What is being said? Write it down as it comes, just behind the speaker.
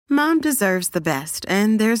Mom deserves the best,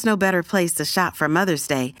 and there's no better place to shop for Mother's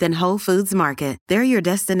Day than Whole Foods Market. They're your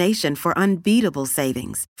destination for unbeatable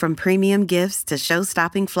savings, from premium gifts to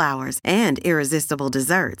show-stopping flowers and irresistible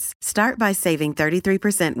desserts. Start by saving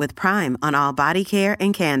 33% with Prime on all body care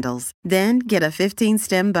and candles. Then get a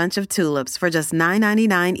 15-stem bunch of tulips for just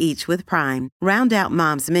 $9.99 each with Prime. Round out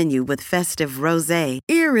Mom's menu with festive rosé,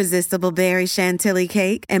 irresistible berry chantilly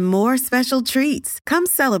cake, and more special treats. Come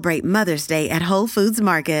celebrate Mother's Day at Whole Foods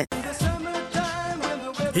Market.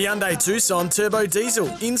 Hyundai Tucson Turbo Diesel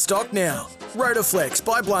in stock now. Rotoflex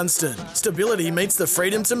by Blunston. Stability meets the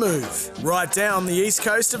freedom to move. Right down the east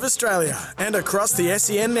coast of Australia and across the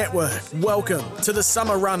SEN network. Welcome to the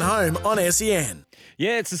Summer Run Home on SEN.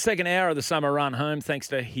 Yeah, it's the second hour of the Summer Run Home thanks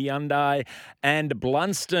to Hyundai and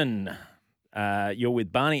Blunston. You're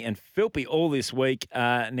with Barney and Philpy all this week.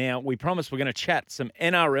 Now, we promised we're going to chat some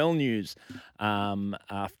NRL news after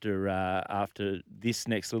this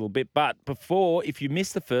next little bit. But before, if you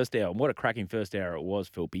missed the first hour, and what a cracking first hour it was,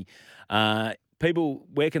 Philpy, people,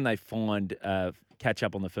 where can they find catch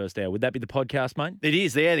up on the first hour? Would that be the podcast, mate? It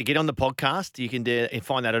is there to get on the podcast. You can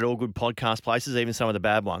find that at all good podcast places, even some of the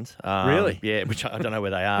bad ones. Really? Yeah, which I don't know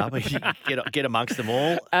where they are, but you can get amongst them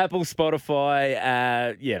all. Apple,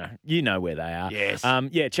 Spotify, you know where they are. Yes.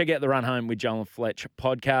 Check out the Run Home with Joel and Fletch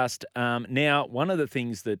podcast. Now, one of the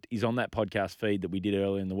things that is on that podcast feed that we did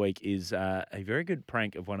earlier in the week is a very good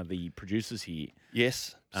prank of one of the producers here.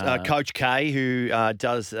 Yes. Coach K, who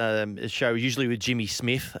does a show usually with Jimmy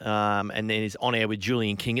Smith and then is on air with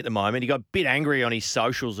Julian King at the moment. He got a bit angry on his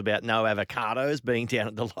socials about no avocados being down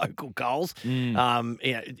at the local Coles. And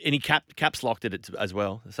he caps locked it as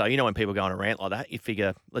well. So, when people go on a rant like that, you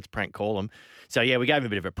figure, let's prank call them. So, we gave him a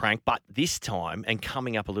bit of a prank. But this time, and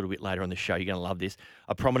coming up a little bit later on the show, you're going to love this,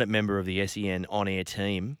 a prominent member of the SEN on-air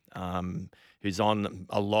team who's on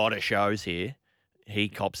a lot of shows here, he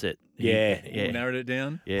cops it. Yeah. You narrowed it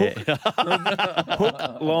down? Yeah.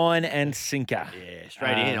 Hook, line, and sinker. Yeah,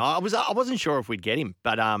 straight in. I wasn't sure if we'd get him,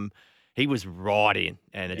 but he was right in,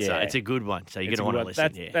 and it's a good one. So you're going to want to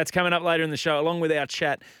listen. That's coming up later in the show, along with our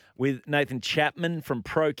chat with Nathan Chapman from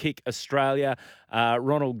Pro Kick Australia.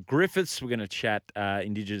 Ronald Griffiths, we're going to chat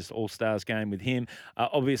Indigenous All-Stars game with him.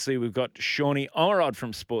 Obviously, we've got Shawnee Ormerod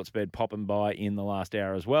from Sportsbed popping by in the last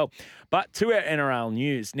hour as well. But to our NRL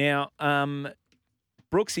news. Now,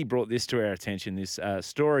 Brooksy brought this to our attention, this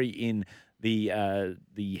story in the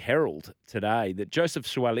Herald today, that Joseph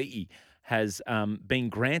Suaalii has been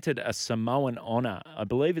granted a Samoan honour. I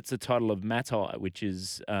believe it's the title of Matai, which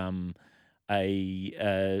is an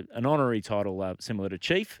honorary title similar to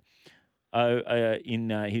Chief in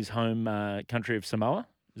his home country of Samoa.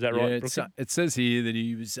 Is that right, Brooksy? It says here that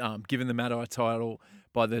he was given the Matai title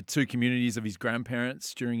by the two communities of his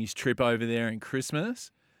grandparents during his trip over there in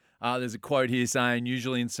Christmas. There's a quote here saying,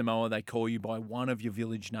 usually in Samoa, they call you by one of your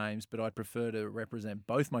village names, but I prefer to represent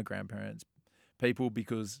both my grandparents' people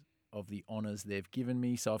because of the honours they've given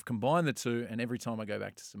me. So I've combined the two, and every time I go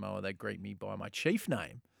back to Samoa, they greet me by my chief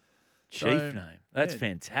name. Chief name. That's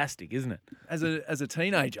fantastic, isn't it? As a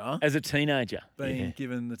teenager. Being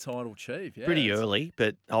given the title chief. Yeah, pretty early,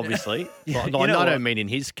 but obviously. I don't mean in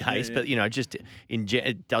his case, but, just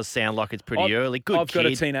it does sound like it's pretty early. Good I've kid. got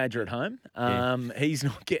a teenager at home. He's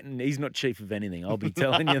not chief of anything, I'll be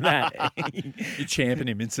telling you that. You're champing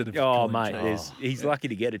him instead of... Oh, mate, he's lucky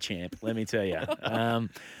to get a champ, let me tell you.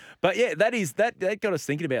 But yeah, that got us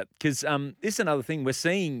thinking about, because this is another thing. We're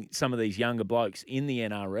seeing some of these younger blokes in the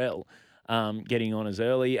NRL getting on as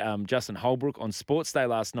early. Justin Holbrook on Sports Day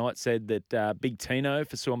last night said that Big Tino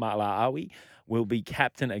for Suama'alaawi will be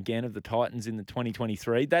captain again of the Titans in the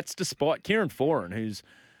 2023. That's despite Kieran Foran, who's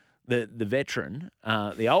the veteran,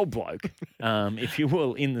 the old bloke, if you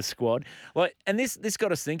will, in the squad. And this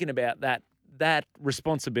got us thinking about that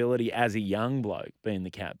responsibility as a young bloke being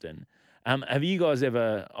the captain. Have you guys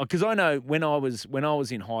ever? Because I know when I was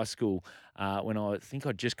in high school, when I think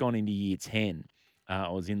I'd just gone into year 10, I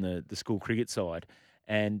was in the school cricket side,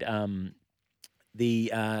 and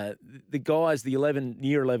the guys, the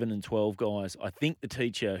year 11 and 12 guys, I think the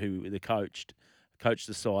teacher who coached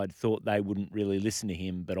the side thought they wouldn't really listen to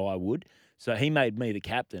him, but I would. So he made me the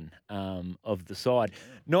captain of the side,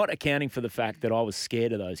 not accounting for the fact that I was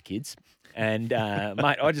scared of those kids. And,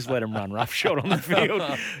 mate, I just let him run roughshod on the field.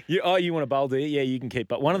 You want to bowl, do you? Yeah, you can keep.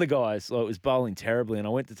 But one of the guys was bowling terribly, and I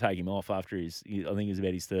went to take him off after I think it was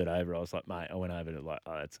about his third over. I was like, mate, I went over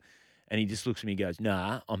to and he just looks at me and goes,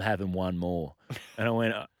 nah, I'm having one more. And I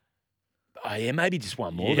went, Oh, yeah, maybe just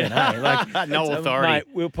one more Yeah. then, eh? Like, No it's, authority. Mate,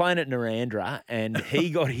 we were playing at Narandra, and he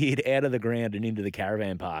got hit out of the ground and into the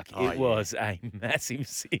caravan park. It was a massive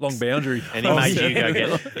six. Long boundary. And he made you go get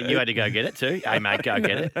it. And you had to go get it too. Hey, mate, go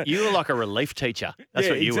get it. You were like a relief teacher. That's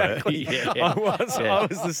Yeah, what you exactly. were. Yeah. I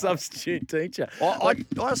was the substitute teacher. I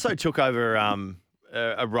also took over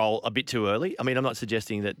a role a bit too early. I mean, I'm not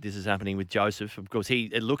suggesting that this is happening with Joseph. Of course,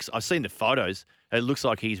 I've seen the photos. It looks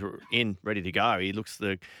like he's ready to go. He looks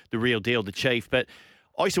the real deal, the chief. But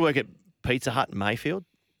I used to work at Pizza Hut in Mayfield.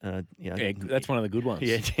 Yeah, that's one of the good ones.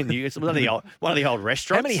 Yeah, 10 years. One of the old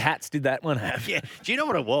restaurants. How many hats did that one have? Yeah. Do you know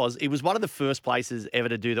what it was? It was one of the first places ever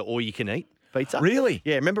to do the all-you-can-eat pizza. Really?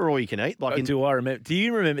 Yeah, remember all-you-can-eat? Do I remember? Do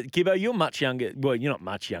you remember, Gibbo? You're much younger. Well, you're not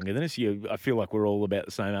much younger than us. I feel like we're all about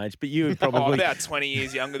the same age, but you probably about 20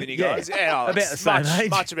 years younger than you Yeah, guys. Yeah, about the same age.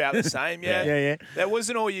 Much about the same, yeah. Yeah. There was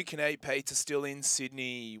an all-you-can-eat pizza still in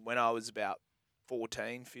Sydney when I was about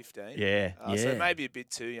 14, 15. Yeah. So maybe a bit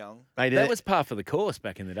too young. Mate, That was par for the course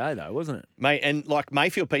back in the day, though, wasn't it? Mate, and like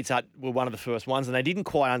Mayfield Pizza Hut were one of the first ones, and they didn't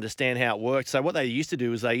quite understand how it worked. So what they used to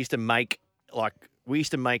do is they used to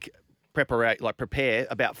prepare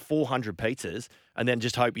about 400 pizzas, and then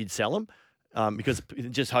just hope you'd sell them. Because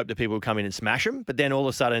just hope that people would come in and smash them. But then all of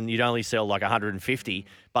a sudden, you'd only sell like 150,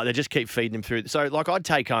 but they just keep feeding them through. So, like, I'd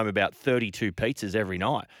take home about 32 pizzas every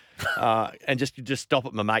night and just stop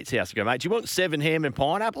at my mate's house and go, mate, do you want 7 ham and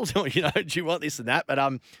pineapples? Or, do you want this and that?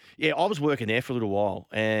 But, yeah, I was working there for a little while,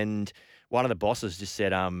 and one of the bosses just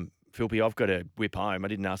said, Philpy, I've got to whip home. I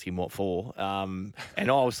didn't ask him what for. And I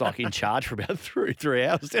was like in charge for about 3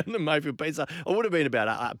 hours down the Mayfield Pizza. I would have been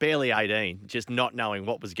about barely 18, just not knowing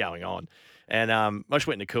what was going on. And I just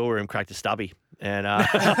went in the cool room, cracked a stubby. And what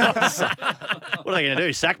are they going to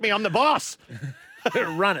do? Sack me? I'm the boss.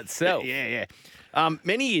 Run itself. Yeah.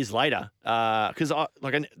 Many years later, because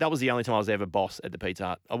that was the only time I was ever boss at the Pizza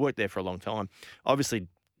Hut. I worked there for a long time. Obviously,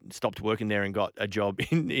 stopped working there and got a job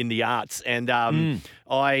in the arts. And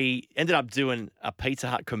I ended up doing a Pizza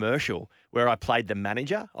Hut commercial where I played the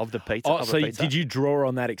manager of the Pizza Hut. So did you draw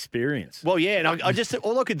on that experience? Well, yeah, and I just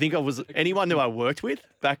all I could think of was anyone who I worked with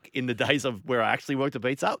back in the days of where I actually worked at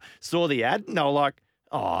Pizza Hut saw the ad and they were like,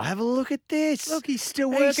 oh, have a look at this. Look, he's still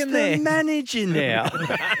working there. He's the manager now.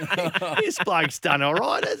 This bloke's done all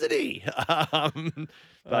right, hasn't he?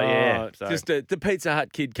 But yeah, so. Just the Pizza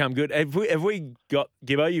Hut kid come good. Have we got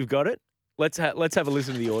Gibbo? You've got it. Let's have a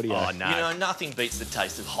listen to the audio. Oh no! You know, nothing beats the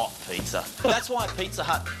taste of hot pizza. That's why at Pizza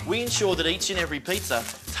Hut we ensure that each and every pizza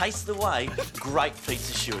tastes the way great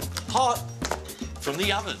pizza should. Hot from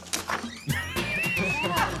the oven.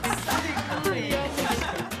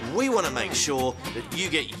 We want to make sure that you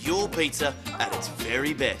get your pizza at its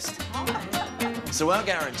very best. So our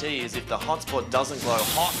guarantee is if the hotspot doesn't glow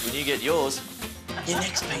hot when you get yours, your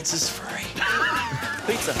next pizza's free.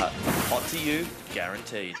 Pizza Hut, hot to you,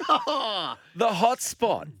 guaranteed. The hot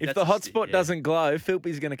spot. If the hot spot doesn't glow,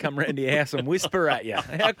 Philpy's going to come round to your house and whisper at you.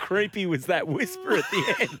 How creepy was that whisper at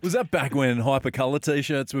the end? Was that back when hypercolour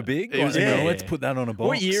T-shirts were big? It was, Like, yeah. let's put that on a box.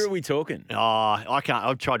 What year are we talking? Oh, I can't.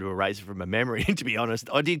 I've tried to erase it from my memory, to be honest.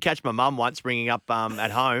 I did catch my mum once ringing up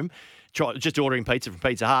at home, just ordering pizza from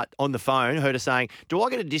Pizza Hut on the phone, heard her saying, do I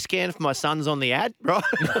get a discount if my son's on the ad? Right?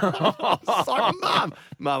 I was like,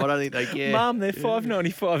 Mum, I don't think they care. Mum, they're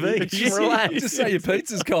 $5.95 each. Relax. Just say your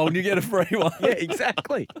pizza's cold and you get a free one. Yeah,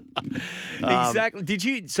 exactly.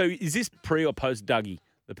 Exactly. So is this pre or post Dougie,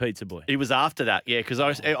 the pizza boy? It was after that, yeah, because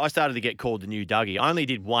I started to get called the new Dougie. I only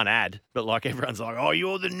did one ad, but like everyone's like, oh,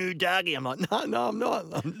 you're the new Dougie. I'm like, no, I'm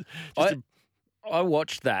not. I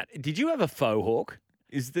watched that. Did you have a faux hawk?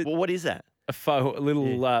 Well, what is that? A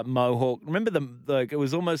little mohawk. Remember it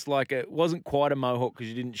was almost like it wasn't quite a mohawk because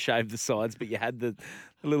you didn't shave the sides, but you had the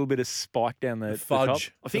little bit of spike down the fudge. top.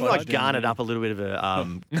 I think I garnered up a little bit of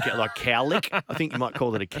a like cowlick. I think you might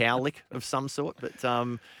call it a cowlick of some sort. But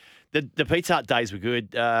the Pizza Hut days were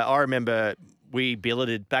good. I remember we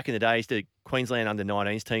billeted back in the days. The Queensland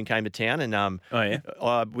under-19s team came to town, and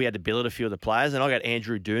we had to billet a few of the players. And I got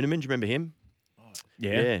Andrew Doonerman. Do you remember him?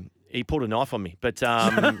 Yeah. He pulled a knife on me, but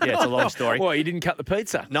yeah, it's a long story. Well, you didn't cut the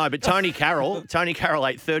pizza. No, but Tony Carroll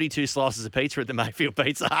ate 32 slices of pizza at the Mayfield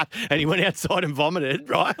Pizza Hut, and he went outside and vomited,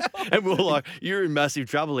 right? And we were like, "You're in massive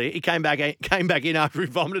trouble here." He came back in after he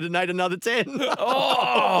vomited and ate another 10.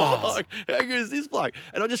 Oh, like, how good is this bloke?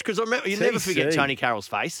 And because I remember, you never forget Tony Carroll's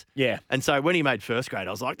face. Yeah. And so when he made first grade,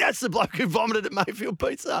 I was like, "That's the bloke who vomited at Mayfield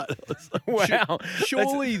Pizza Hut." Wow.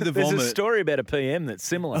 Surely the There's vomit. a story about a PM that's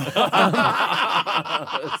similar.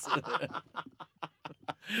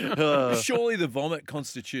 Surely the vomit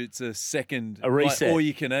constitutes a second A reset. Like, all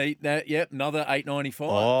you can eat. Yep, another $8.95.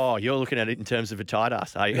 Oh, you're looking at it in terms of a tight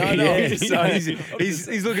ass, are you? No, Yeah, so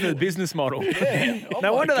he's looking at the business model.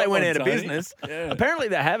 No wonder they went out of business. Yeah. Apparently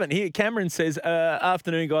they haven't. Here, Cameron says,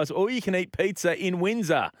 afternoon, guys, all you can eat pizza in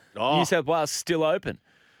Windsor, Oh. New South Wales, still open.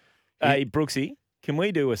 Hey, Brooksy, can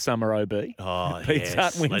we do a summer OB? Oh, Pizza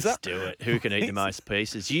Hut, yes, Windsor. let's do it. Who can eat the most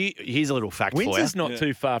pieces? Here's a little fact for Windsor's you. not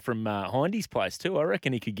too far from Hindy's place too. I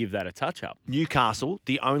reckon he could give that a touch-up. Newcastle,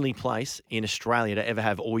 the only place in Australia to ever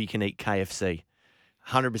have all-you-can-eat KFC.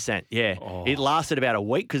 100%, yeah. Oh. It lasted about a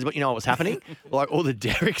week because you know what was happening? Like all the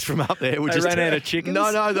derricks from up there were They just ran out of chickens?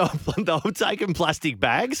 No, they were taking plastic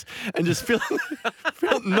bags and just filling.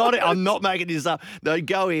 I'm not making this up. They'd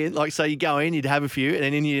go in, like so you go in, you'd have a few, and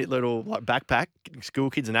then in your little like backpack, school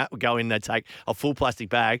kids and that would go in. They'd take a full plastic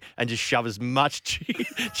bag and just shove as much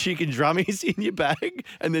chicken drummies in your bag,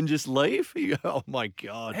 and then just leave. You go, oh my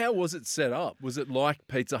god. How was it set up? Was it like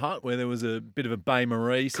Pizza Hut where there was a bit of a Bain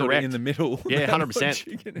Marie sort Correct. of in the middle? Yeah, They had 100%.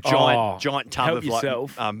 chicken. Giant tub help of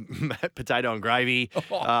yourself. like potato and gravy.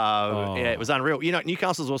 Yeah, it was unreal. You know,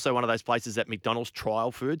 Newcastle's also one of those places that McDonald's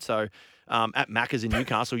trial food. So at Macca's in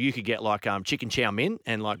Newcastle, you could get like chicken chow mein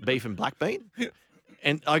and like beef and black bean.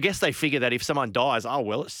 And I guess they figure that if someone dies, oh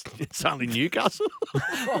well, it's only Newcastle.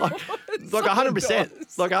 like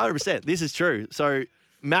 100%. Like 100%. This is true. So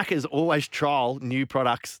Macca's always trial new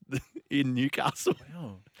products in Newcastle.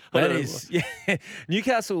 That is, yeah.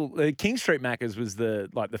 Newcastle, King Street Macca's was the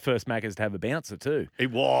first Macca's to have a bouncer too.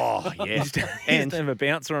 It was, yeah. Used to have a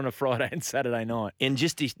bouncer on a Friday and Saturday night. And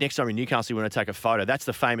just this, next time in Newcastle, you want to take a photo. That's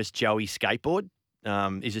the famous Joey skateboard.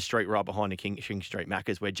 Is a street right behind the King Street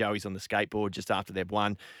Macca's where Joey's on the skateboard just after they've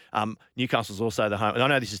won. Newcastle's also the home. And I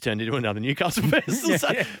know this has turned into another Newcastle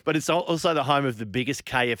festival, but it's also the home of the biggest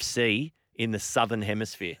KFC in the Southern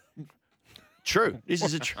Hemisphere. True. This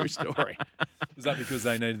is a true story. Was that because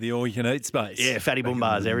they needed the all-you-can-eat space? Yeah, fatty boom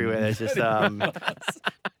bars everywhere. There's just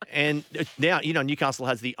and now Newcastle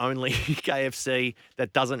has the only KFC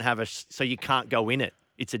that doesn't have so you can't go in it.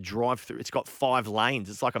 It's a drive-through. It's got 5 lanes.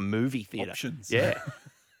 It's like a movie theatre. Options. Yeah.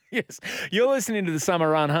 Yes. You're listening to the Summer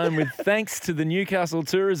Run Home with thanks to the Newcastle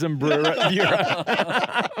Tourism Bureau.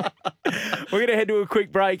 We're going to head to a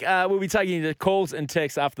quick break. We'll be taking the calls and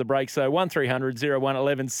texts after the break. So 1300 01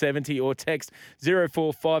 1170 or text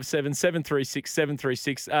 0457 736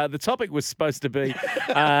 736. The topic was supposed to be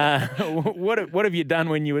what have you done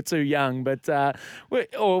when you were too young? But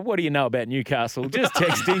or what do you know about Newcastle? Just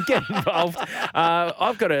text in, get involved.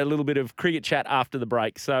 I've got a little bit of cricket chat after the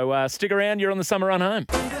break. So stick around. You're on the Summer Run Home.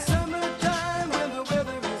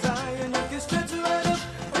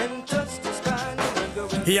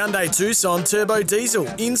 Hyundai Tucson Turbo Diesel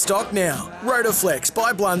in stock now. Rotoflex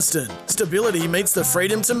by Blunston. Stability meets the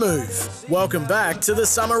freedom to move. Welcome back to the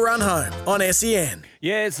Summer Run Home on SEN.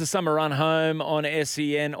 Yeah, it's the Summer Run Home on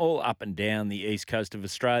SEN, all up and down the east coast of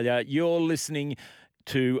Australia. You're listening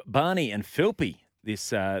to Barney and Philpy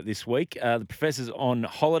this week. The professor's on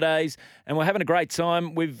holidays, and we're having a great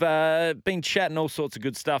time. We've been chatting all sorts of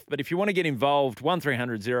good stuff, but if you want to get involved,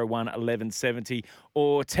 1300 01 1170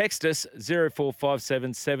 or text us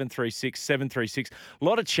 0457 736 736. A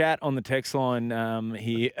lot of chat on the text line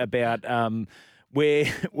here about where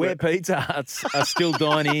Pizza Huts are still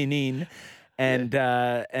dining in,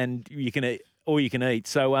 and you can eat. All you can eat.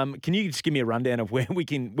 So, can you just give me a rundown of where we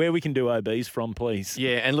can do OBs from, please?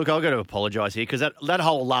 Yeah, and look, I've got to apologise here because that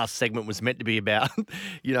whole last segment was meant to be about,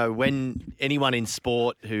 when anyone in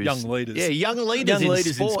sport who's Young leaders. Yeah, young leaders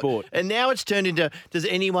in sport. And now it's turned into, does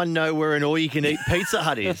anyone know where an all-you-can-eat Pizza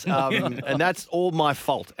Hut is? And that's all my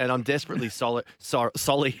fault, and I'm desperately sorry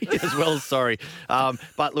as well as sorry.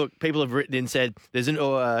 But look, people have written in and said, there's an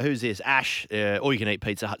who's this? Ash, all-you-can-eat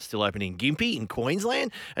Pizza Hut still open in Gympie in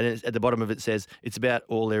Queensland, and at the bottom of it says it's about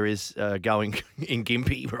all there is going in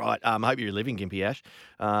Gympie, right? I hope you live in Gympie, Ash.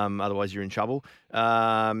 Otherwise, you're in trouble.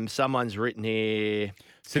 Someone's written here.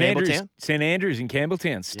 St Andrews in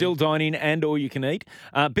Campbelltown, still dining and all you can eat.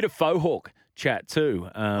 Bit of faux hawk chat too.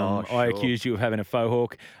 Sure. I accused you of having a faux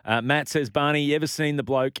hawk. Matt says, Barney, you ever seen the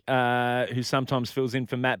bloke who sometimes fills in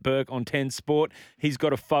for Matt Burke on 10 Sport? He's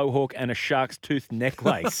got a faux hawk and a shark's tooth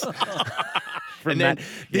necklace. From And then- that.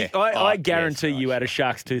 yeah. I Oh, guarantee yes, you gosh. had a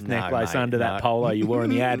shark's tooth No, necklace mate, under that no. polo you wore in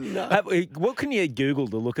the ad. What can you Google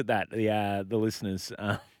to look at that, the listeners?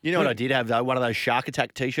 You know what I did have, though? One of those Shark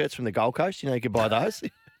Attack T-shirts from the Gold Coast. You could buy those.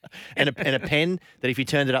 And a pen that if you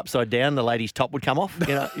turned it upside down, the lady's top would come off.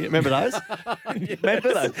 You remember those?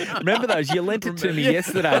 Remember those? You lent it to me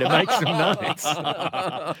yesterday to make some notes.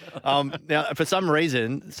 Now, for some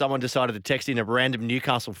reason, someone decided to text in a random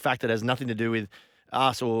Newcastle fact that has nothing to do with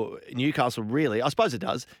us or Newcastle, really. I suppose it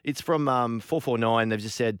does. It's from 449. They've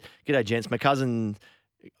just said, "G'day, gents. My cousin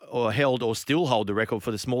held or still hold the record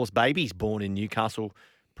for the smallest babies born in Newcastle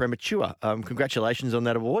premature. Congratulations on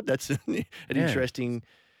that award. That's an interesting.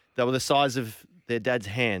 They were the size of their dad's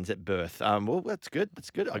hands at birth. Well, that's good.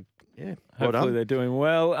 That's good. Well Hopefully done. they're doing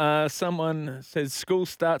well. Someone says school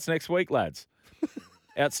starts next week, lads.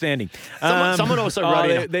 Outstanding. Someone also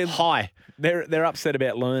wrote in hi. They're upset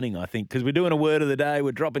about learning, I think, because we're doing a word of the day.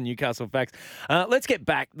 We're dropping Newcastle facts. Let's get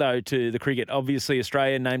back, though, to the cricket. Obviously,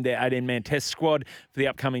 Australia named their 18-man test squad for the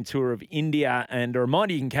upcoming tour of India. And a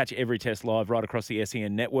reminder, you can catch every test live right across the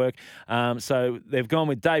SEN network. So they've gone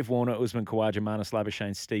with Dave Warner, Usman Khawaja, Marnus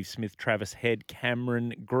Labuschagne, Steve Smith, Travis Head,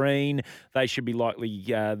 Cameron Green. They should be likely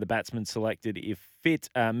the batsmen selected if fit.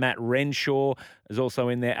 Matt Renshaw is also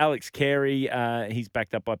in there. Alex Carey, he's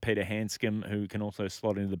backed up by Peter Hanscom, who can also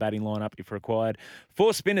slot into the batting lineup if required.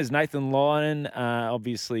 4 spinners, Nathan Lyon,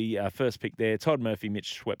 obviously first pick there. Todd Murphy,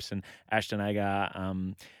 Mitch Swepson, Ashton Agar,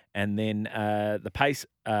 and then the pace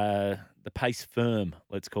firm,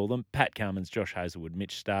 let's call them. Pat Cummins, Josh Hazlewood,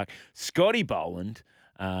 Mitch Stark, Scotty Boland,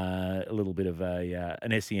 a little bit of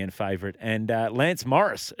an SEN favourite. And Lance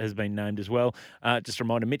Morris has been named as well. Just a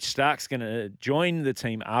reminder, Mitch Stark's going to join the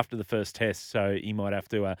team after the first test, so he might have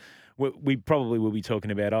to... we probably will be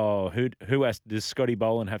talking about, does Scotty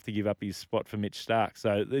Boland have to give up his spot for Mitch Stark?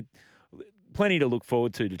 So plenty to look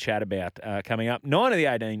forward to chat about coming up. 9 of the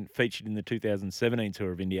 18 featured in the 2017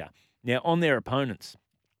 Tour of India. Now, on their opponents,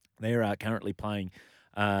 they're currently playing...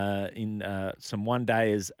 in some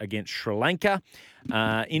one-dayers against Sri Lanka.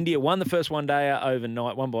 India won the first one-dayer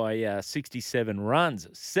overnight, won by 67 runs,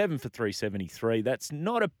 7 for 373. That's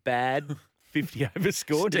not a bad 50 over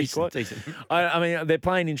score. Decent. I mean, they're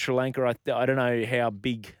playing in Sri Lanka. I don't know how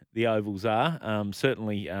big the ovals are.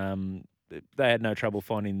 Certainly, they had no trouble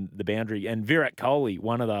finding the boundary. And Virat Kohli,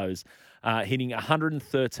 one of those, hitting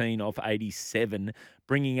 113 off 87,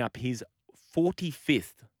 bringing up his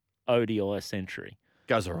 45th ODI century.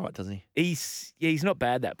 Goes all right, doesn't he? He's not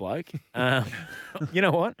bad, that bloke. You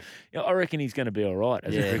know what? I reckon he's going to be all right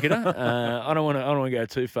as a cricketer. I don't want to go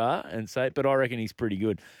too far and say it, but I reckon he's pretty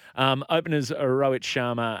good. Openers Rohit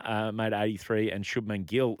Sharma made 83 and Shubman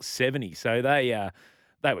Gill 70. So they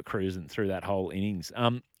were cruising through that whole innings.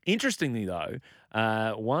 Interestingly, though,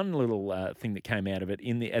 one little thing that came out of it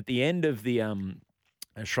at the end of the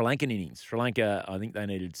Sri Lankan innings. Sri Lanka, I think they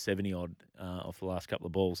needed 70 odd off the last couple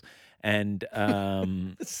of balls, and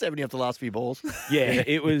 70 off the last few balls. Yeah,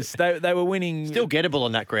 it was. They were winning. Still gettable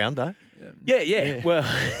on that ground, though. Yeah. Well,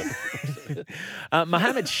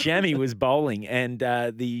 Mohammad Shami was bowling, and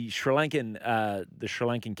the Sri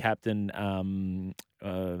Lankan captain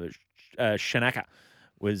Shanaka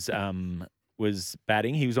was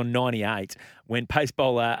batting. He was on 98 when pace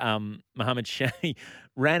bowler Mohammad Shami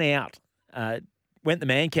ran out. Went the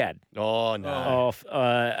man-cad. Oh, no. Off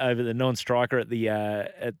over the non-striker at the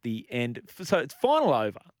end. So it's final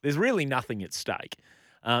over. There's really nothing at stake.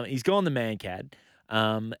 He's gone the man-cad.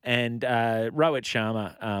 And Rohit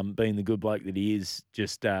Sharma, being the good bloke that he is,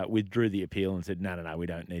 just withdrew the appeal and said, no, we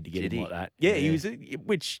don't need to get him like that. Yeah, he was,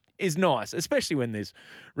 which is nice, especially when there's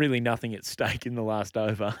really nothing at stake in the last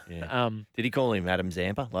over. Yeah. Did he call him Adam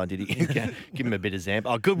Zampa? Like, did he give him a bit of Zampa?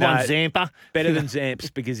 Oh, good one, Zampa. Better than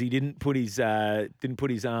Zamps because he didn't put his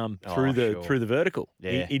arm through the vertical.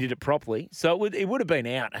 Yeah. He did it properly, so it would have been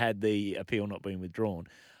out had the appeal not been withdrawn.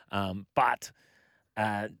 But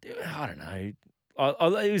I don't know.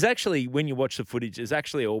 It was actually, when you watch the footage, it's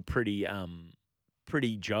actually all pretty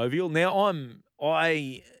jovial. Now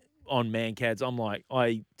on man-cads, I'm like,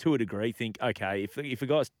 I to a degree think, okay, if a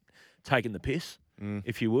guy's taking the piss,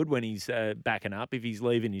 if you would, when he's backing up, if he's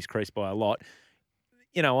leaving his crease by a lot,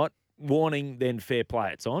 you know what? Warning, then fair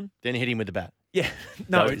play, it's on. Then hit him with the bat. Yeah,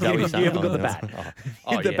 no, Is that what you you're saying? haven't got the bat.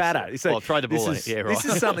 Hit the batter. So throw the ball. This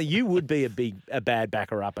is something you would be a bad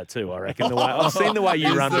backer upper too. I reckon. The way I've seen the way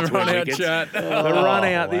you run the between run out wickets. chat. The run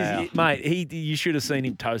out, wow. mate. You should have seen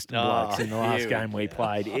him toasting blokes in the last game we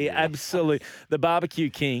played. Absolutely, the Barbecue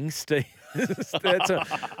King, Steve.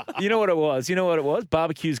 You know what it was?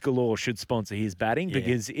 Barbecues Galore should sponsor his batting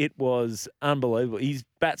because it was unbelievable. He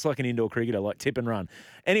bats like an indoor cricketer, like tip and run.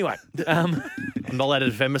 Anyway, I'm not allowed to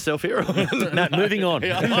defend myself here. No, moving on.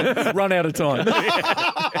 Run out of time.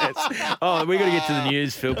 Yes. Oh, we got to get to the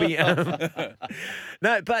news, Philpy.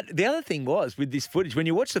 No, but the other thing was with this footage, when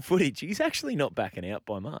you watch the footage, he's actually not backing up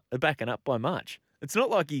by much. It's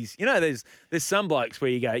not like he's, there's some blokes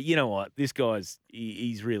where you go, you know what, this guy's,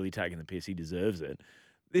 he's really taking the piss. He deserves it.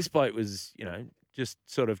 This bloke was, just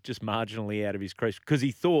marginally out of his crease because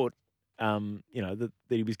he thought that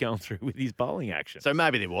he was going through with his bowling action. So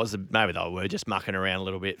maybe they were just mucking around a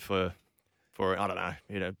little bit for I don't know,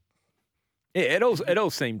 Yeah, it all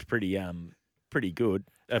seemed pretty good.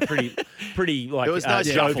 Pretty like There was no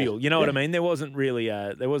scuffle. jovial. You know what I mean? There wasn't really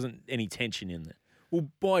there wasn't any tension in there. Well,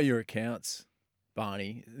 by your accounts,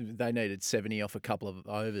 Barney, they needed 70 off a couple of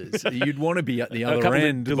overs. You'd want to be at the other couple of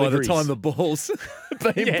end by the deliveries. time the ball's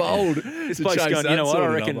being bowled. This to bloke's chase going, that you know what? sort I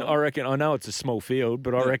of reckon. number. I reckon. I know it's a small field,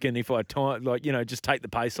 but I reckon if I just take the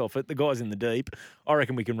pace off it, the guy's in the deep. I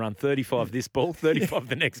reckon we can run 35 this ball, 35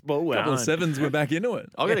 the next ball. A couple of sevens, we're back into it.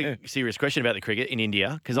 I've got a serious question about the cricket in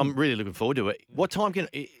India because I'm really looking forward to it. What time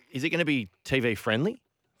is it going to be TV friendly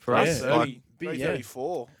for us? Yeah. Like,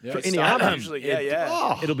 3:34. Yeah. For In the afternoon. usually, yeah.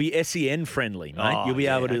 oh, It'll be SEN friendly, mate. Oh, You'll be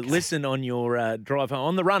able to okay. listen on your drive home,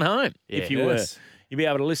 on the run home, if you Yes. were. You'll be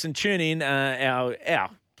able to listen, tune in. Our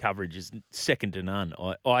coverage is second to none,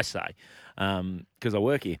 I say, because I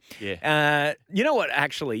work here. Yeah. You know what?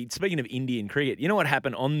 Actually, speaking of Indian cricket, you know what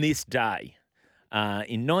happened on this day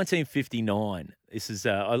in 1959? This is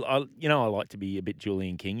I like to be a bit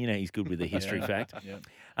Julian King. You know, he's good with the history fact. Yeah.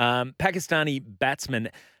 Pakistani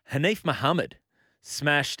batsman Hanif Mohammed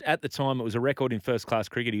smashed, at the time, it was a record in first-class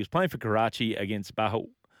cricket. He was playing for Karachi against Bahawalpur.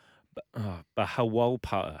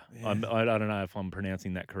 I don't know if I'm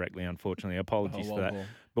pronouncing that correctly, unfortunately. Apologies for that.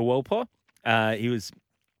 Bahawalpur.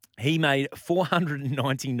 He made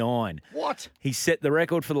 499. what? He set the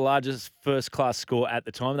record for the largest first-class score at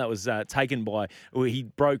the time. That was taken by. Well, he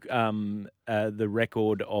broke the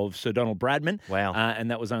record of Sir Donald Bradman. Wow.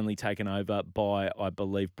 And that was only taken over by, I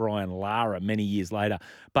believe, Brian Lara many years later.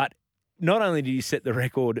 But not only did he set the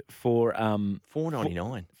record for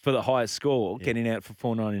 $4.99. for the highest score, getting out for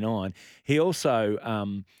 499, he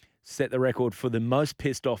also set the record for the most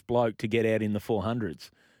pissed off bloke to get out in the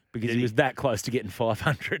 400s. Because he was that close to getting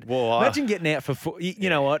 500. Whoa. Imagine getting out for you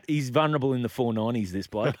know what? He's vulnerable in the 490s, this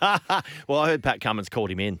bloke. Well, I heard Pat Cummins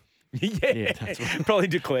called him in. yeah, probably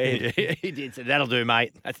declared. He did. So that'll do,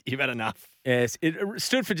 mate. You've had enough. Yes, it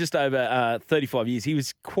stood for just over 35 years. He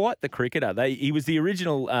was quite the cricketer. He was the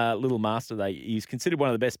original little master. He was considered one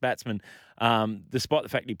of the best batsmen, despite the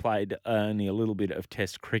fact he played only a little bit of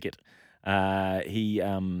Test cricket.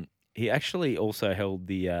 He actually also held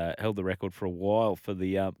the record for a while for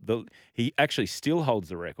the he actually still holds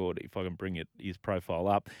the record, if I can bring his profile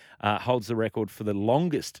up, holds the record for the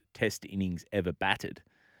longest Test innings ever batted,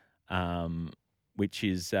 which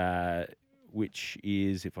is if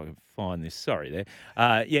I can find this, sorry there,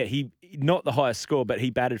 he not the highest score, but he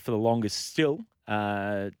batted for the longest still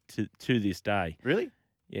to this day. Really?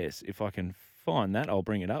 Yes, if I can find that, I'll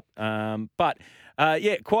bring it up. Quite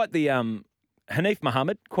the Hanif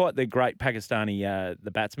Mohammed, quite the great Pakistani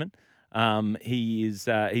the batsman. He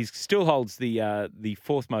still holds the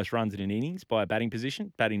fourth most runs in an innings by a batting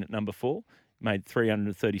position, batting at number 4. Made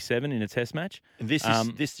 337 in a Test match. And this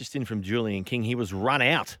just in from Julian King. He was run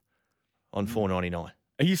out on $4.99. Are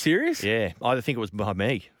you serious? Yeah, I think it was by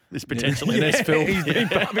me. This potentially. Yeah, he's been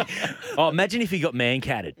bumming. Oh, imagine if he got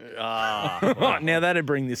man-catted. Now that'd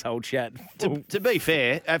bring this whole chat. To be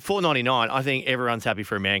fair, at $4.99, I think everyone's happy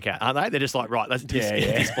for a man cat, aren't they? They're just like, right, let's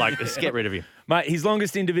this bloke, let's get rid of him. Mate, his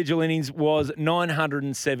longest individual innings was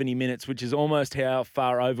 970 minutes, which is almost how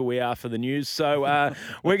far over we are for the news. So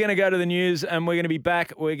we're going to go to the news and we're going to be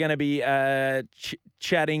back. We're going to be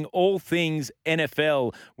chatting all things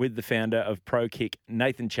NFL with the founder of Pro Kick,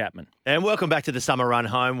 Nathan Chapman. And welcome back to the Summer Run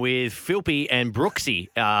Home with Philpy and Brooksy.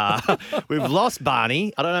 We've lost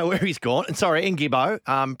Barney. I don't know where he's gone. And sorry, and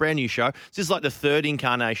Gibbo. Brand new show. This is like the third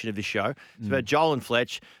incarnation of this show. It's about Joel and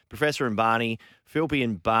Fletch, Professor and Barney, Philpy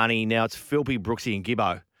and Barney. Now it's Philpy, Brooksy and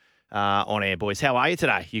Gibbo on air, boys. How are you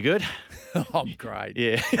today? You good? I'm great.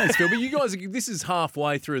 Yeah. Thanks, Philpy. You guys, this is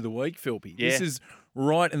halfway through the week, Philpy. Yeah. This is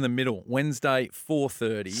right in the middle. Wednesday,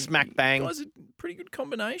 4:30. Smack bang. You guys are pretty good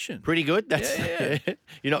combination. Pretty good. That's Yeah.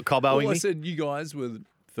 You're not cobboing Well, I me. said you guys were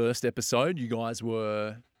first episode. You guys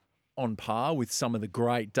were on par with some of the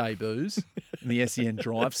great debuts in the SEN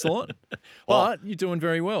drive slot. But you're doing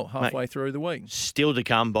very well halfway through the week. Still to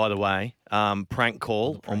come, by the way, prank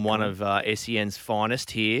call on one of SEN's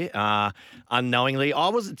finest here. Unknowingly, I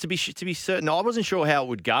wasn't to be certain. I wasn't sure how it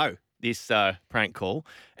would go, this prank call.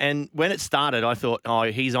 And when it started, I thought, oh,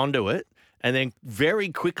 he's onto it. And then very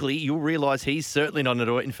quickly, you'll realise he's certainly not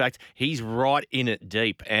onto it. In fact, he's right in it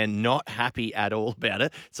deep and not happy at all about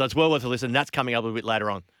it. So it's well worth a listen. That's coming up a bit later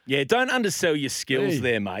on. Yeah, don't undersell your skills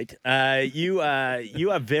there, mate. You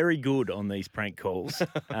are very good on these prank calls.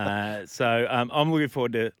 So I'm looking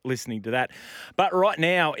forward to listening to that. But right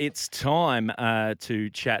now, it's time to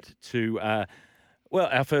chat to Well,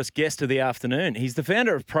 our first guest of the afternoon. He's the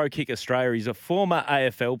founder of Pro Kick Australia. He's a former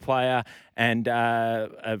AFL player and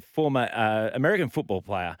a former American football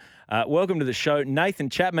player. Welcome to the show, Nathan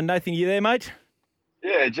Chapman. Nathan, you there, mate?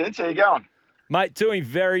 Yeah, gents, how you going? Mate, doing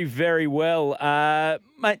very, very well.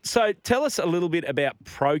 Mate, so tell us a little bit about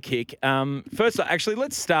Pro Kick. First, actually,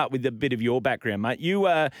 let's start with a bit of your background, mate.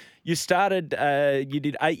 You started, you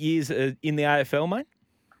did 8 years in the AFL, mate?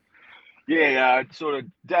 Yeah, sort of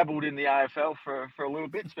dabbled in the AFL for a little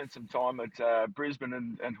bit. Spent some time at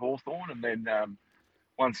Brisbane and Hawthorn, and then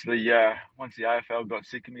once the AFL got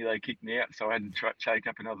sick of me, they kicked me out. So I had to take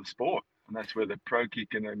up another sport, and that's where the Pro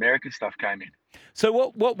Kick and the American stuff came in. So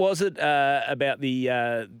what was it about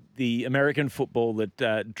the American football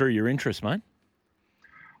that drew your interest, mate?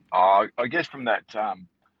 I guess from that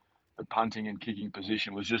the punting and kicking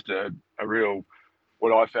position was just a real,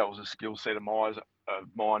 what I felt was a skill set of mine.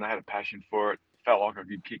 I had a passion for it. Felt like I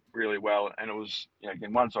could kick really well, and it was,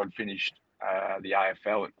 again, once I'd finished the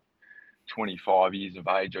AFL at 25 years of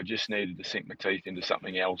age, I just needed to sink my teeth into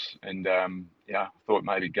something else. And thought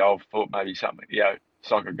maybe golf, thought maybe something,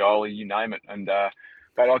 soccer goalie, you name it. And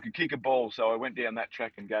but I could kick a ball, so I went down that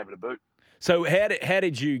track and gave it a boot. So how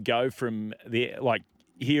did you go from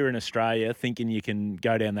here in Australia, thinking you can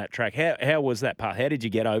go down that track? How was that part? How did you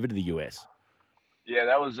get over to the US? Yeah,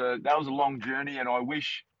 that was a long journey, and I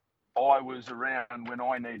wish I was around when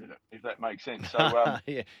I needed it, if that makes sense. So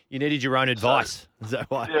yeah, you needed your own advice. Is that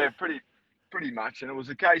why? Yeah, pretty much. And it was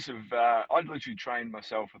a case of I'd literally trained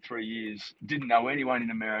myself for 3 years. Didn't know anyone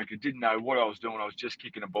in America. Didn't know what I was doing. I was just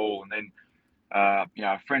kicking a ball, and then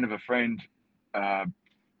a friend of a friend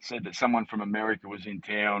said that someone from America was in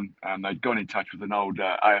town. They'd got in touch with an old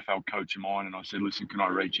AFL coach of mine, and I said, "Listen, can I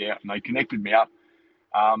reach out?" And they connected me up.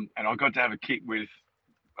 And I got to have a kick with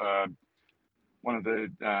one of the,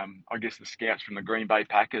 the scouts from the Green Bay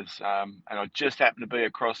Packers. And I just happened to be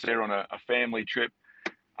across there on a family trip.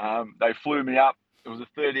 They flew me up. It was a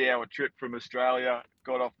 30-hour trip from Australia.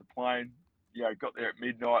 Got off the plane, got there at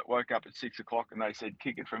midnight, woke up at 6 o'clock, and they said,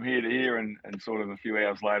 kick it from here to here. And sort of a few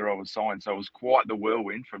hours later, I was signed. So it was quite the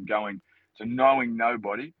whirlwind from going to knowing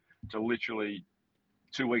nobody to literally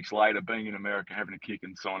 2 weeks later, being in America, having a kick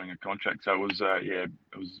and signing a contract. So it was, it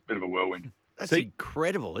was a bit of a whirlwind. That's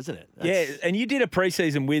incredible, isn't it? Yeah, and you did a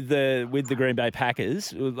preseason with the Green Bay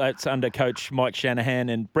Packers. That's under Coach Mike Shanahan,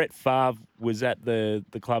 and Brett Favre was at the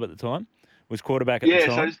club at the time, was quarterback at the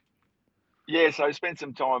time. So I spent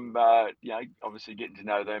some time, obviously getting to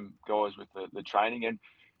know them guys with the training, and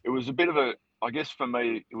it was a bit of a, I guess for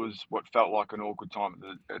me, it was what felt like an awkward time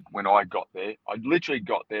when I got there. I literally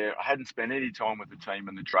got there. I hadn't spent any time with the team,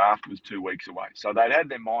 and the draft was 2 weeks away. So they'd had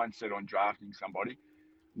their mindset on drafting somebody.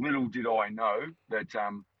 Little did I know that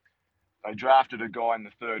they drafted a guy in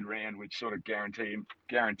the third round, which sort of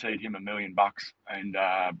guaranteed him $1 million, and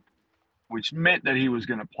which meant that he was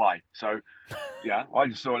going to play. So, I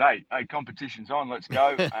just thought, hey, competition's on, let's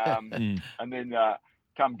go. And then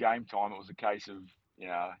come game time, it was a case of,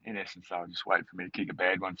 in essence, they were just waiting for me to kick a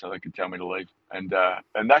bad one so they could tell me to leave. And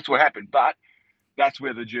that's what happened. But that's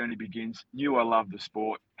where the journey begins. Knew I loved the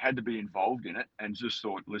sport, had to be involved in it, and just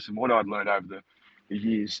thought, listen, what I'd learned over the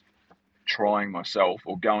years trying myself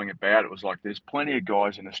or going about it was like, there's plenty of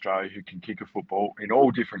guys in Australia who can kick a football in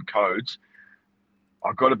all different codes.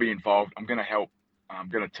 I've got to be involved. I'm going to help. I'm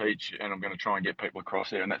going to teach, and I'm going to try and get people across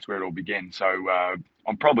there. And that's where it all began. So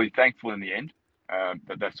I'm probably thankful in the end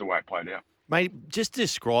that that's the way it played out. Mate, just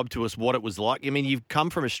describe to us what it was like. I mean, you've come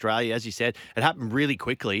from Australia, as you said. It happened really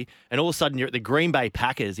quickly, and all of a sudden you're at the Green Bay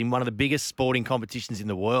Packers in one of the biggest sporting competitions in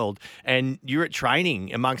the world, and you're at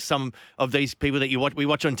training amongst some of these people that we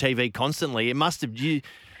watch on TV constantly. It must have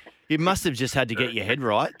just had to get your head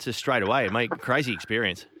right to straight away. Mate, crazy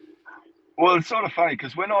experience. Well, it's sort of funny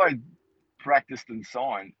because when I practiced and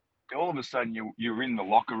signed, all of a sudden you're in the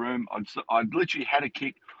locker room. I'd literally had a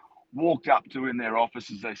kick. Walked up to in their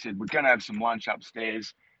offices, they said, we're going to have some lunch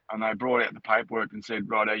upstairs. And they brought out the paperwork and said,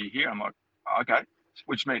 right, are you here? I'm like, okay,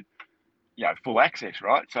 which meant, full access,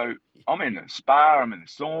 right? So I'm in the spa, I'm in the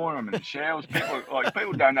sauna, I'm in the showers.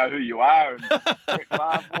 People don't know who you are. And Brett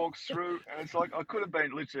Favre walks through, and it's like, I could have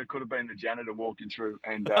been the janitor walking through.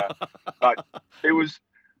 And, but it was,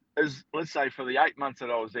 let's say for the 8 months that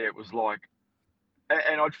I was there, it was like,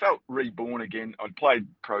 and I'd felt reborn again. I'd played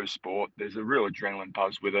pro sport. There's a real adrenaline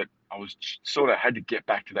buzz with it. I was sort of had to get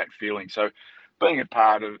back to that feeling. So being a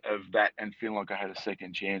part of that and feeling like I had a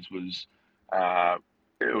second chance was,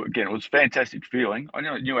 again, it was a fantastic feeling. I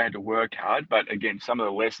knew I had to work hard, but again, some of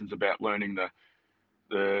the lessons about learning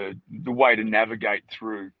the way to navigate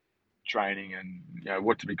through training and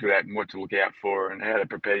what to be good at and what to look out for and how to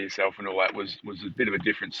prepare yourself and all that was a bit of a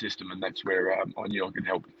different system, and that's where I knew I could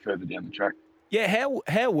help further down the track. Yeah,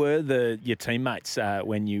 how were your teammates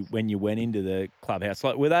when you went into the clubhouse?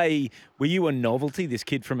 Like, were you a novelty? This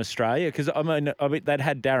kid from Australia, because I mean they'd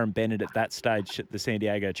had Darren Bennett at that stage at the San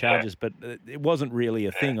Diego Chargers, but it wasn't really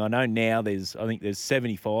a thing. I know now there's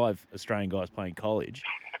 75 Australian guys playing college.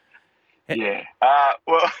 Yeah.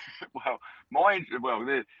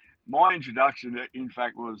 My introduction, in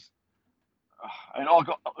fact, was, and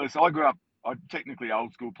I grew up. I technically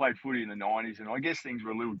old school, played footy in the 90s, and I guess things were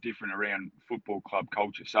a little different around football club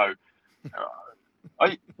culture. So,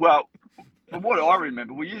 from what I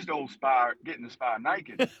remember, we used to all get in the spar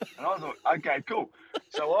naked. And I thought, okay, cool.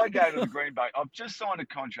 So I go to the Green Bay. I've just signed a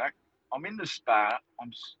contract. I'm in the spar.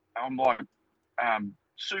 I'm like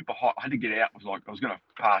super hot. I had to get out. It was like I was going to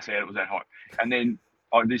pass out. It was that hot. And then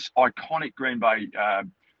this iconic Green Bay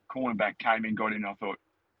cornerback came in, got in. I thought,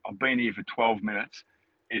 I've been here for 12 minutes.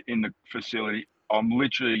 In the facility, I'm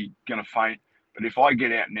literally going to faint. But if I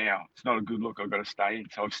get out now, it's not a good look. I've got to stay in.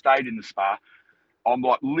 So I've stayed in the spa. I'm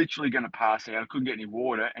like literally going to pass out. I couldn't get any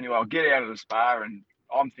water. Anyway, I'll get out of the spa and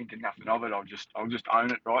I'm thinking nothing of it. I'll just own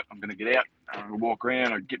it, right? I'm going to get out. I'll walk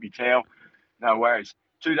around. I'll get my towel. No worries.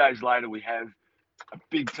 2 days later, we have a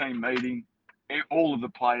big team meeting. All of the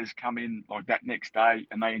players come in like that next day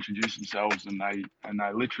and they introduce themselves and they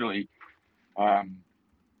literally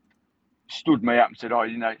stood me up and said,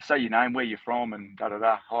 say your name, where you're from, and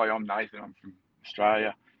da-da-da. Hi, I'm Nathan. I'm from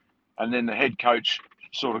Australia. And then the head coach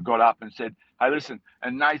sort of got up and said, hey, listen,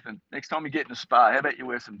 and Nathan, next time you get in a spa, how about you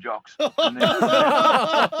wear some jocks? And then,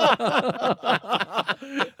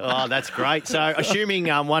 oh, that's great. So assuming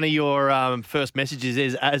one of your first messages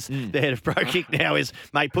is, as the head of Pro Kick now, is,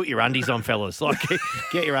 mate, put your undies on, fellas. Like,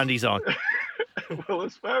 get your undies on. Well,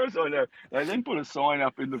 as far as I know, they then put a sign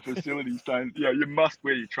up in the facility saying, you must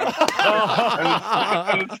wear your trunks.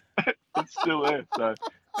 and it's still there. So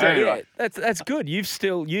anyway. Yeah, that's good. You've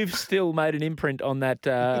still made an imprint on that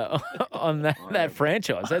that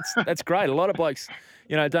franchise. That's great. A lot of blokes,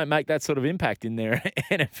 don't make that sort of impact in their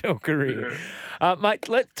NFL career. Yeah. Mate,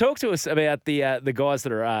 talk to us about the guys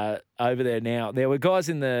that are over there now. There were guys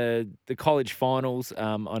in the college finals.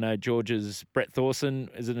 I know Georgia's Brett Thorson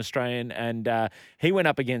is an Australian, and he went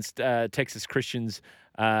up against Texas Christian's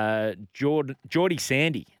Geordie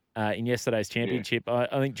Sandy in yesterday's championship. Yeah.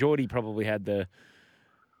 I think Geordie probably had the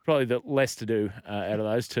less to do out of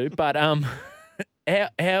those two. But how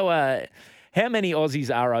many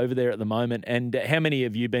Aussies are over there at the moment, and how many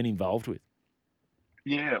have you been involved with?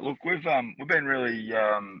 Yeah, look, we've been really.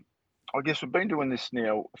 I guess we've been doing this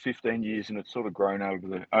now 15 years, and it's sort of grown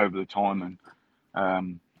over the time.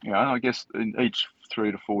 And I guess in each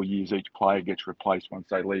 3 to 4 years, each player gets replaced once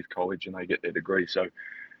they leave college and they get their degree. So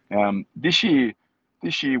this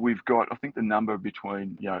year we've got, I think the number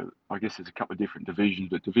between, I guess there's a couple of different divisions,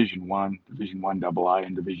 but Division 1, Division 1AA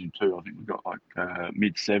and Division 2, I think we've got like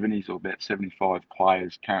mid-70s or about 75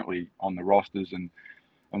 players currently on the rosters and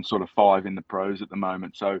sort of 5 in the pros at the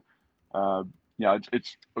moment. So,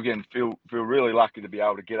 it's again, feel really lucky to be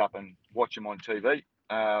able to get up and watch them on TV,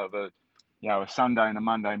 a Sunday and a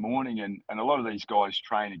Monday morning. And a lot of these guys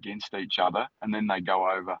train against each other and then they go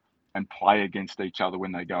over and play against each other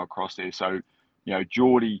when they go across there. So,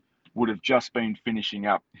 Geordie would have just been finishing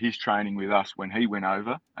up his training with us when he went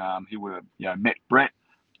over. He would have, met Brett,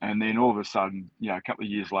 and then all of a sudden, a couple of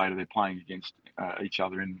years later, they're playing against each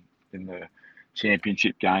other in the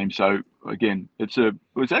championship game. So again, it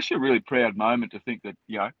was actually a really proud moment to think that,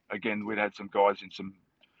 again, we'd had some guys in some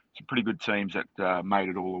pretty good teams that made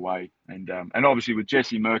it all the way. And obviously with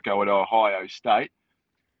Jesse Mirko at Ohio State,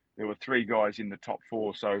 there were 3 guys in the top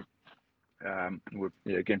 4. So we're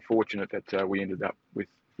again fortunate that we ended up with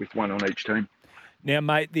one on each team. Now,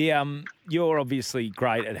 mate, you're obviously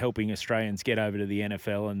great at helping Australians get over to the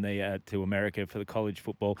NFL and to America for the college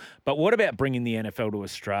football. But what about bringing the NFL to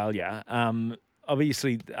Australia?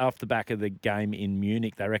 Obviously, off the back of the game in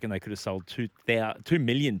Munich, they reckon they could have sold 2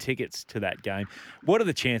 million tickets to that game. What are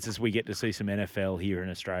the chances we get to see some NFL here in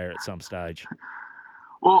Australia at some stage?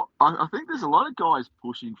 Well, I think there's a lot of guys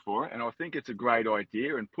pushing for it, and I think it's a great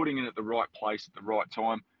idea, and putting it at the right place at the right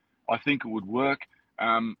time, I think it would work.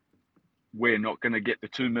 We're not going to get the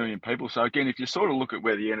 2 million people. So again, if you sort of look at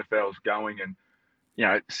where the NFL is going and,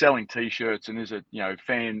 selling T-shirts and there's a,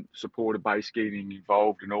 fan supporter base getting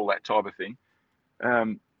involved and all that type of thing,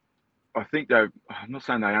 I think though, I'm not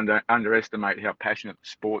saying they underestimate how passionate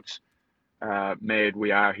sports mad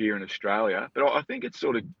we are here in Australia, but I think it's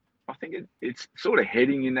sort of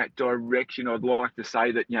heading in that direction. I'd like to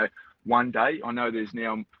say that, one day, I know there's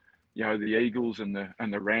now the Eagles and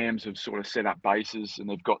the Rams have sort of set up bases, and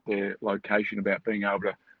they've got their location about being able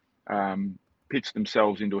to pitch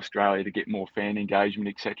themselves into Australia to get more fan engagement,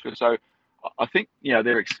 etc. So I think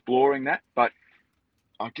they're exploring that, but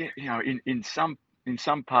I get in some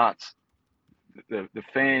parts the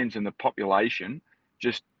fans and the population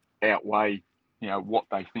just outweigh what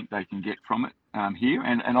they think they can get from it here,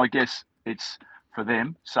 and I guess it's for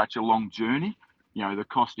them such a long journey. The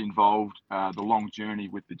cost involved, the long journey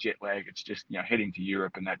with the jet lag. It's just heading to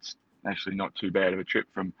Europe, and that's actually not too bad of a trip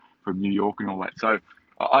from New York and all that. So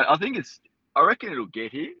I think I reckon it'll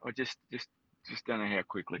get here. I just don't know how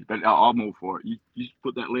quickly, but I'm all for it. You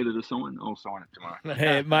put that letter to sign, I'll sign it tomorrow.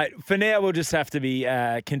 Yeah, mate, for now, we'll just have to be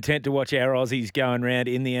content to watch our Aussies going around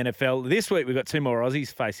in the NFL. This week, we've got two more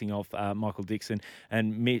Aussies facing off, Michael Dixon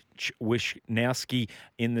and Mitch Wishnowsky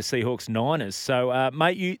in the Seahawks-Niners. So,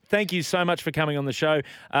 mate, thank you so much for coming on the show.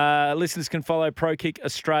 Listeners can follow Pro Kick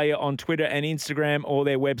Australia on Twitter and Instagram, or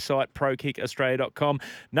their website, prokickaustralia.com.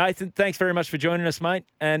 Nathan, thanks very much for joining us, mate,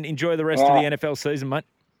 and enjoy the rest of the NFL season, mate.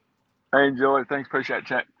 I enjoy it. Thanks. Appreciate it,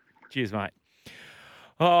 chat. Cheers, mate.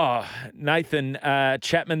 Oh, Nathan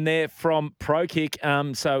Chapman there from Pro Kick.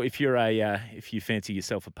 So if you fancy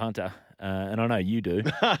yourself a punter, and I know you do.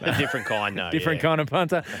 A different kind, though. Different kind of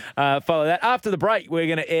punter. Follow that. After the break, we're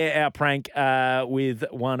going to air our prank with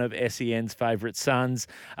one of SEN's favourite sons.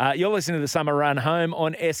 You're listening to the Summer Run Home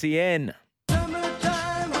on SEN.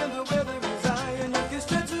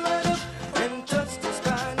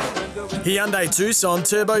 Hyundai Tucson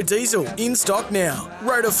Turbo Diesel in stock now.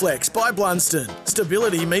 Rotoflex by Blunston.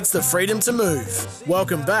 Stability meets the freedom to move.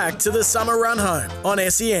 Welcome back to the Summer Run Home on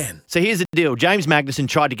SEN. So here's the deal. James Magnussen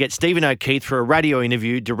tried to get Stephen O'Keefe for a radio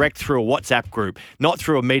interview direct through a WhatsApp group, not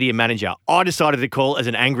through a media manager. I decided to call as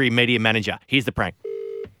an angry media manager. Here's the prank.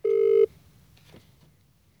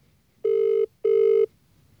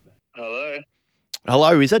 Hello.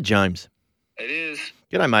 Hello, is that James? It is.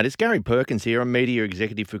 G'day, mate. It's Gary Perkins here. I'm Media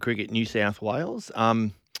Executive for Cricket New South Wales.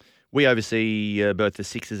 We oversee both the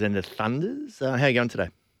Sixers and the Thunders. How are you going today?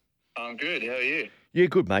 I'm good. How are you? Yeah,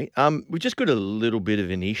 good, mate. We've just got a little bit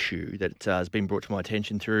of an issue that has been brought to my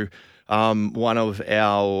attention through one of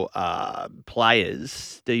our players,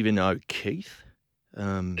 Stephen O'Keefe,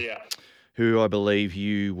 who I believe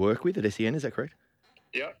you work with at SEN. Is that correct?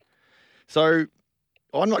 Yeah. So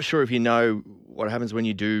I'm not sure if you know what happens when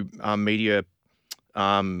you do media.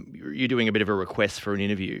 You're doing a bit of a request for an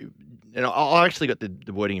interview, and I actually got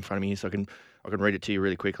the wording in front of me here, so I can read it to you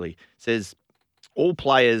really quickly. It says, all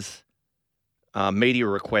players' media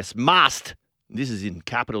requests must, this is in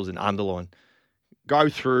capitals and underline, go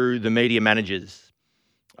through the media managers.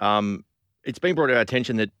 It's been brought to our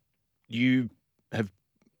attention that you have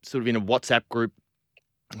sort of in a WhatsApp group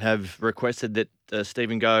have requested that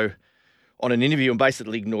Stephen go on an interview and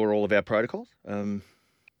basically ignore all of our protocols.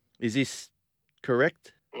 Is this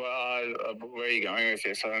correct? Well, where are you going with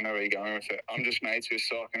this? I don't know where you're going with it. I'm just mates with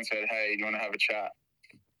Sock and said, hey, do you want to have a chat?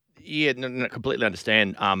 Yeah, no, completely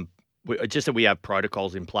understand. Just that we have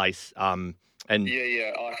protocols in place. And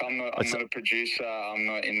yeah. Like I'm not a producer. I'm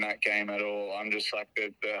not in that game at all. I'm just like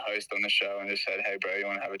the host on the show, and just said, hey, bro, you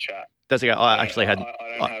want to have a chat? That's okay. I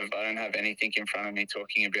don't have anything in front of me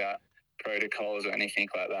talking about protocols or anything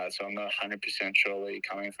like that. So I'm not 100% sure where you're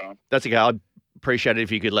coming from. That's okay. I'd appreciate it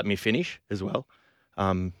if you could let me finish as well,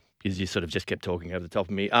 because you sort of just kept talking over the top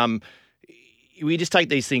of me. We just take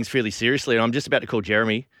these things fairly seriously, and I'm just about to call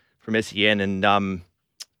Jeremy from SEN, and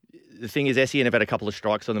the thing is, SEN have had a couple of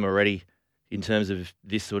strikes on them already in terms of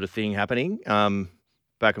this sort of thing happening,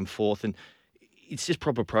 back and forth, and it's just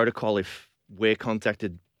proper protocol if we're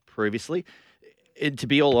contacted previously. To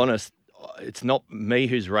be all honest, it's not me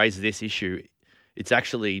who's raised this issue. It's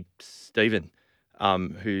actually Stephen,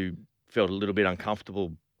 who felt a little bit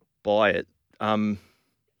uncomfortable by it.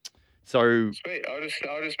 So sweet.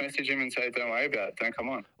 I'll just message him and say, don't worry about it. Don't come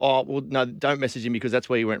on. Oh, well, no, don't message him because that's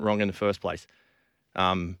where you went wrong in the first place.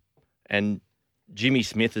 And Jimmy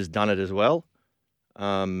Smith has done it as well.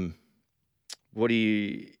 What do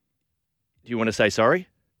you want to say sorry?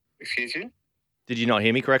 Excuse you? Did you not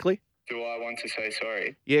hear me correctly? Do I want to say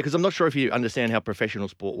sorry? Yeah, because I'm not sure if you understand how professional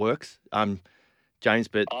sport works, James,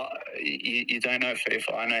 but... You don't know if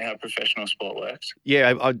I know how professional sport works?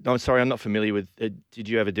 Yeah, I'm sorry, I'm not familiar with... did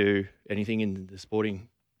you ever do anything in the sporting...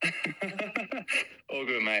 All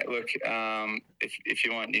good, mate. Look, if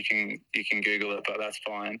you want, you can Google it, but that's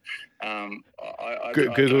fine.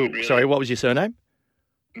 Google. Really... Sorry, what was your surname?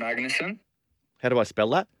 Magnussen. How do I spell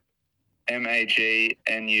that? Magnussen.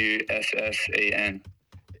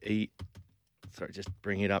 Sorry, just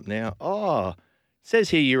bring it up now. Oh, it says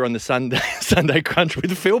here you're on the Sunday Crunch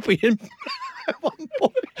with Philpy and at one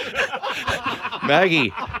point.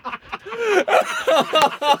 Maggie.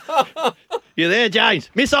 You there, James?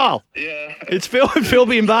 Missile. Yeah. It's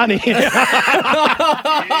Philby and Barney. You bastard.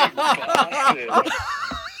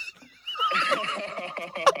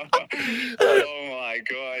 Oh my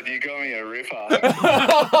God, you got me a ripper.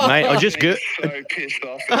 Mate, I just so pissed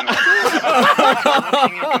off.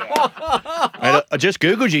 I just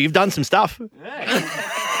Googled you. You've done some stuff.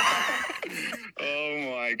 Oh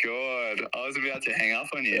my God, I was about to hang up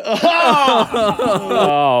on you.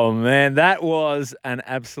 Oh, man, that was an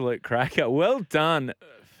absolute cracker. Well done,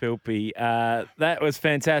 Philpy. That was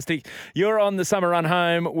fantastic. You're on the summer run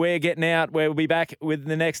home. We're getting out. We'll be back with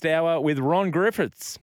the next hour with Ron Griffiths.